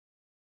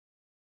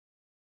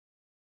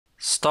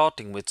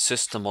Starting with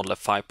SystemModeler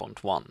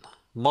 5.1,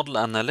 model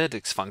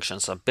analytics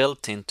functions are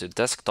built into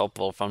desktop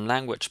Wolfram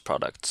Language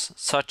products,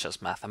 such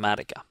as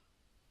Mathematica.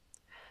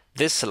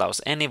 This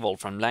allows any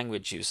Wolfram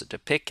Language user to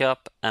pick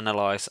up,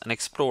 analyze, and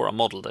explore a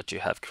model that you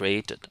have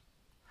created.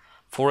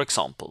 For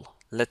example,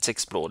 let's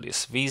explore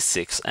this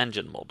V6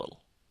 engine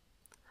model.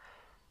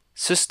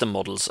 System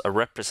models are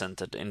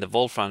represented in the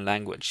Wolfram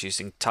Language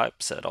using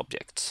typeset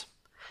objects.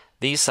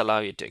 These allow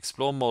you to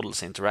explore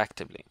models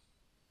interactively.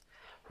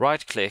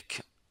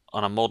 Right-click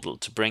on a model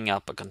to bring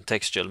up a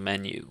contextual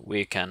menu where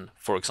you can,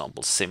 for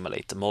example,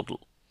 simulate the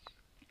model.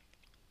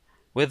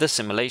 With the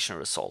simulation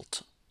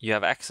result, you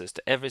have access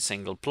to every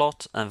single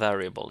plot and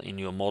variable in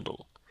your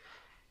model.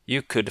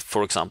 You could,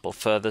 for example,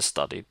 further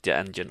study the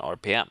engine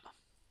RPM.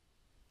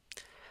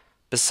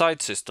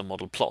 Besides System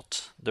Model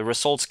Plot, the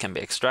results can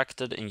be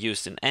extracted and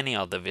used in any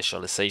other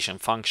visualization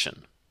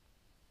function.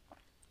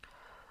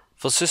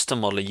 For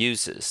SystemModeler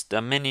users, there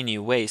are many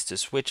new ways to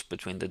switch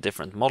between the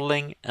different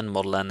modeling and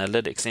model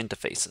analytics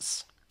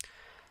interfaces.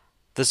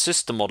 The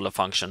SystemModeler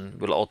function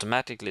will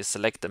automatically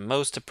select the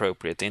most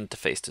appropriate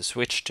interface to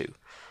switch to,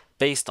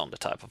 based on the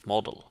type of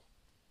model.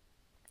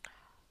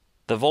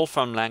 The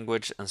Wolfram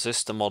Language and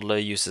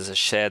SystemModeler uses a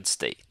shared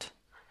state.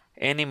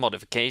 Any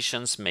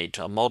modifications made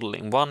to a model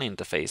in one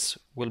interface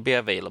will be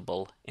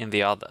available in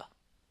the other.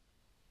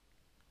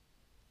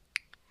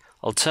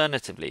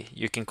 Alternatively,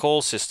 you can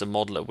call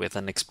SystemModeler with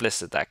an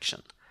explicit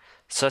action,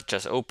 such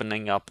as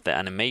opening up the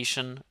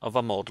animation of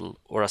a model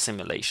or a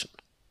simulation.